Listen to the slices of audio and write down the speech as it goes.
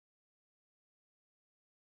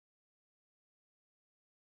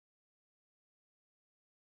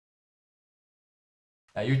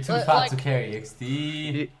You're too fat to carry,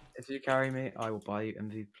 XD. If you carry me, I will buy you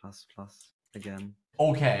MV++ again.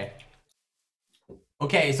 Okay.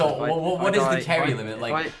 Okay, so what is the carry limit?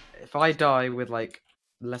 Like, if I die with like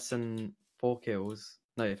less than 4 kills,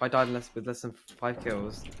 no, if I die with less than 5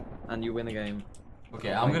 kills, and you win the game.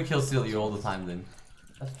 Okay, I'm gonna kill steal you all the time then.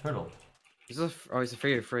 That's turtle. It's a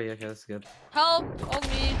 3-3. Okay, that's good. Help! On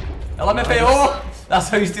me! LMFAO! That's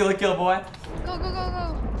how you steal a kill, boy. Go, go,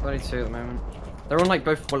 go, go! 22 at the moment. They're on like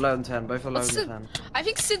both lower than 10. Both are lower than 10. I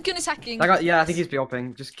think Sidgun is hacking. That guy, yeah, I think he's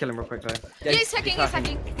BOPing. Just kill him real quick though. Yeah, he's hacking, he's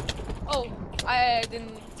hacking. Oh, I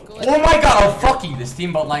didn't go in. Oh my god, I'm fucking this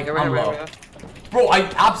team, but like, I'm low. Yeah. Bro, I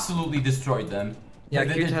absolutely destroyed them. Yeah,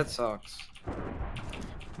 Q's head sucks.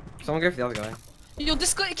 Someone go for the other guy. Yo,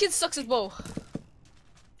 this kid sucks at bow.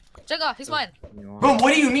 Jenga, he's mine. Bro,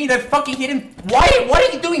 what do you mean? I fucking hit him. Why? What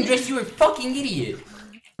are you doing, Dress? You're a fucking idiot.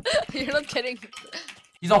 You're not kidding.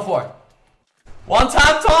 He's on 4. One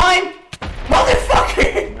tap time!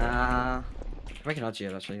 Motherfucker! Nah. I'm making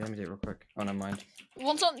RG actually. Let me do it real quick. Oh, never mind.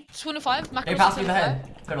 One's on 25. Can you pass me the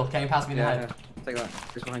head? Turtle, can you pass me the head? Yeah. Take that.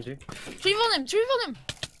 He's behind you. 3 on him. 3 on him.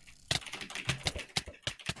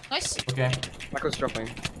 Nice. Okay. Macro's dropping.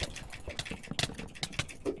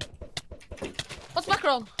 What's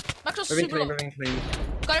macro? Macro's super low. Moving clean.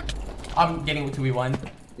 Got him. I'm getting 2v1.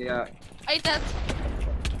 Yeah. I ate that.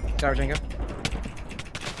 Sorry, Jenga.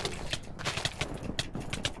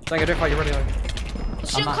 Jenga, don't fight. You're ready.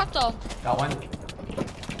 Shoot cut though. Got one.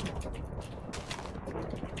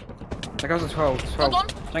 That guy's at 12. Got one.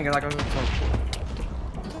 Jenga, that guy's at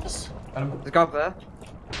 12. Yes. Got him. There's a guy up there.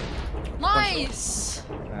 Nice.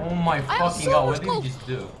 Oh my fucking god, what did he just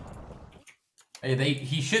do? Hey,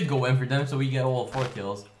 he should go in for them so we get all 4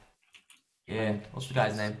 kills. Yeah, what's the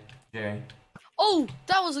guy's name? Jerry. Oh,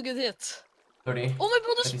 that was a good hit. 30. Oh, my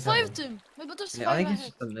brother's 57. 5 to him. My brother's 5. Yeah, I think he's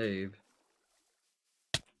just a noob.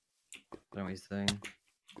 I don't know what he's doing.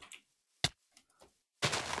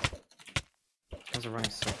 Guys are running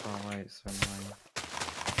so far away, it's so annoying.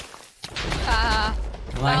 Ah.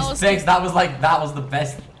 Nice, thanks, that was the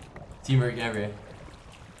best teamwork ever.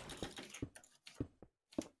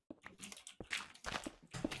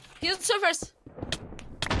 He's on surface.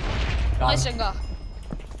 Got Nice, him. Jenga.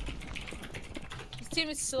 His team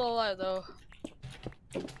is still alive though.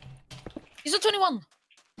 He's at 21.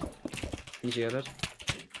 He's shielded.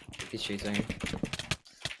 He's cheating.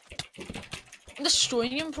 I'm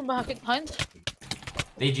destroying him from behind.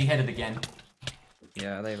 They G-headed again.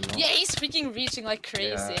 Yeah, they have a lot. Yeah, he's freaking reaching like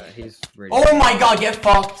crazy. Yeah, he's really. Oh my god, get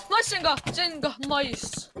fucked! Nice, Jenga! Jenga,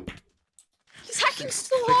 nice! He's hacking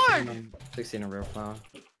so hard! 16 in real power.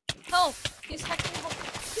 Help! He's hacking hard.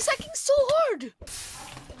 He's hacking so hard!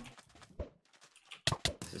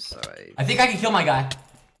 This is so AIDS. I think I can kill my guy.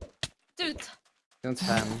 Dude. He's on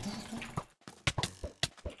 10.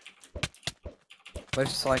 Both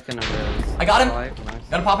Psych and a Riz. I got him! Nice.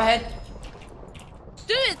 Gotta pop ahead.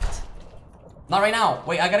 Do it! Not right now.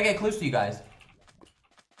 Wait, I gotta get close to you guys.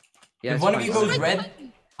 Yeah, if one of you goes red,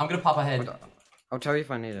 I'm gonna pop ahead. I'll tell you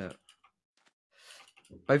if I need it.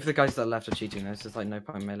 Both of the guys that are left are cheating. There's just like no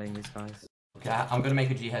point meleeing these guys. Okay, I'm gonna make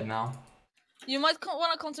a G-head now. You might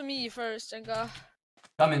wanna come to me first, Jenga.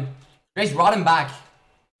 Coming. Grace, rot him back.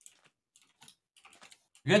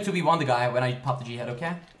 You're gonna 2v1 the guy when I pop the G-head,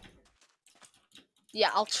 okay?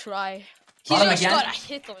 Yeah, I'll try. He Rot him just again? got a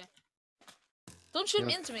hit on me. Don't shoot him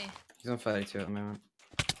into me. He's on 32 at the moment.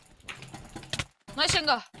 Nice,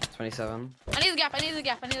 Jenga. 27. I need the gap, I need the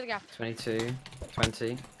gap, I need the gap. 22.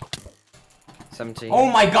 20. 17. Oh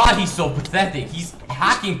my god, he's so pathetic. He's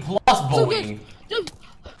hacking plus bowling. Dude,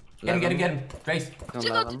 Get him. Grace.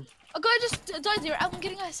 Jenga, a guy just died here. I'm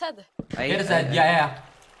getting his head. Get his head. Yeah.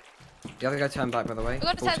 The other guy turned back, by the way. I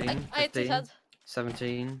got his 14, head. I hit his 15, head.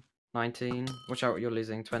 17. 19. Watch out, you're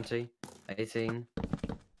losing. 20. 18.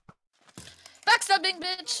 Backstabbing,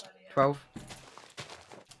 bitch. 12.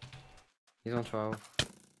 He's on 12.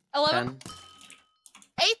 11. 10.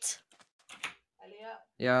 8.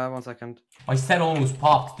 Yeah, 1 second. My set almost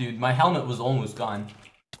popped, dude. My helmet was almost gone.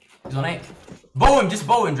 He's on 8. Bow him, just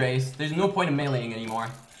bow him, Drace. There's no point in meleeing anymore.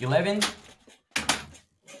 11.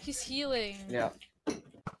 He's healing. Yeah.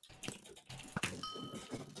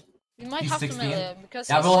 We might He's have 16. to melee him because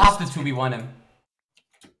Yeah, we'll have to 2v1 him.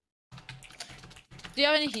 Do you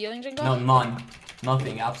have any healing, Jenga? No, none.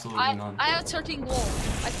 Nothing, absolutely none. I have 13 gold.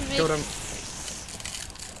 I can make... Killed him.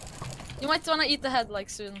 You might wanna eat the head like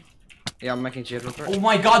soon. Yeah, I'm making Jib real quick. Oh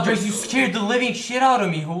my god, Drace, you scared the living shit out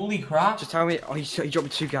of me. Holy crap. Just tell me. Oh, he dropped me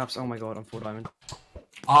 2 gaps. Oh my god, I'm 4 diamond.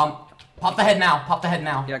 Pop the head now. Pop the head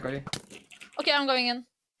now. Yeah, got you. Okay, I'm going in.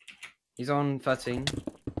 He's on 13.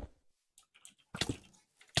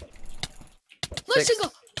 Nice 6,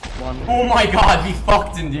 single. 1. Oh my god, we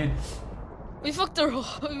fucked him, dude. We fucked their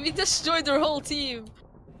whole. We destroyed their whole team.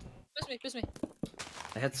 Push me.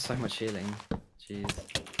 They had so much healing. Jeez.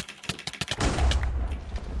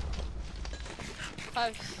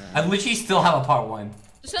 5. I literally still have a part 1.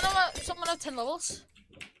 Does someone have 10 levels?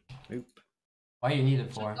 Oop. Why you need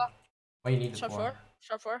it for? What you need it Sharp for? 4.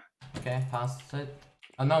 Sharp 4. Okay, pass it.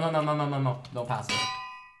 Oh, no. Don't pass it.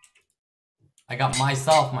 I got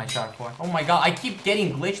myself my sharp 4. Oh my god, I keep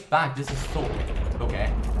getting glitched back. This is so...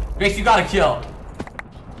 Okay. Grace, you got a kill.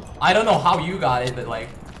 I don't know how you got it, but like...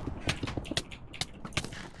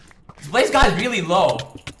 This place guy's really low.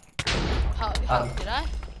 How did I?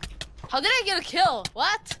 How did I get a kill?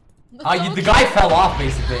 What? The guy fell off,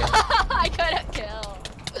 basically. I got a kill.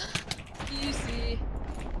 Easy.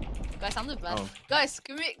 Guys, I'm the best. Oh. Guys,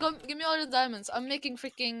 give me all the diamonds. I'm making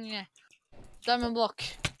freaking diamond block.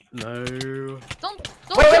 No. Don't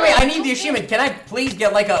Wait, I need the achievement. Can I please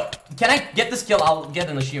get like a... Can I get this kill? I'll get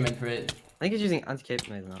an achievement for it. I think he's using anti-cape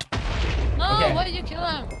nades now. No, Okay. why did you kill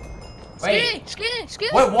him? Wait. Skinny.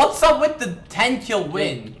 Wait, what's up with the 10 kill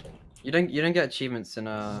win? You don't get achievements in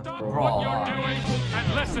Stop Bro. what you're doing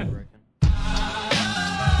and listen.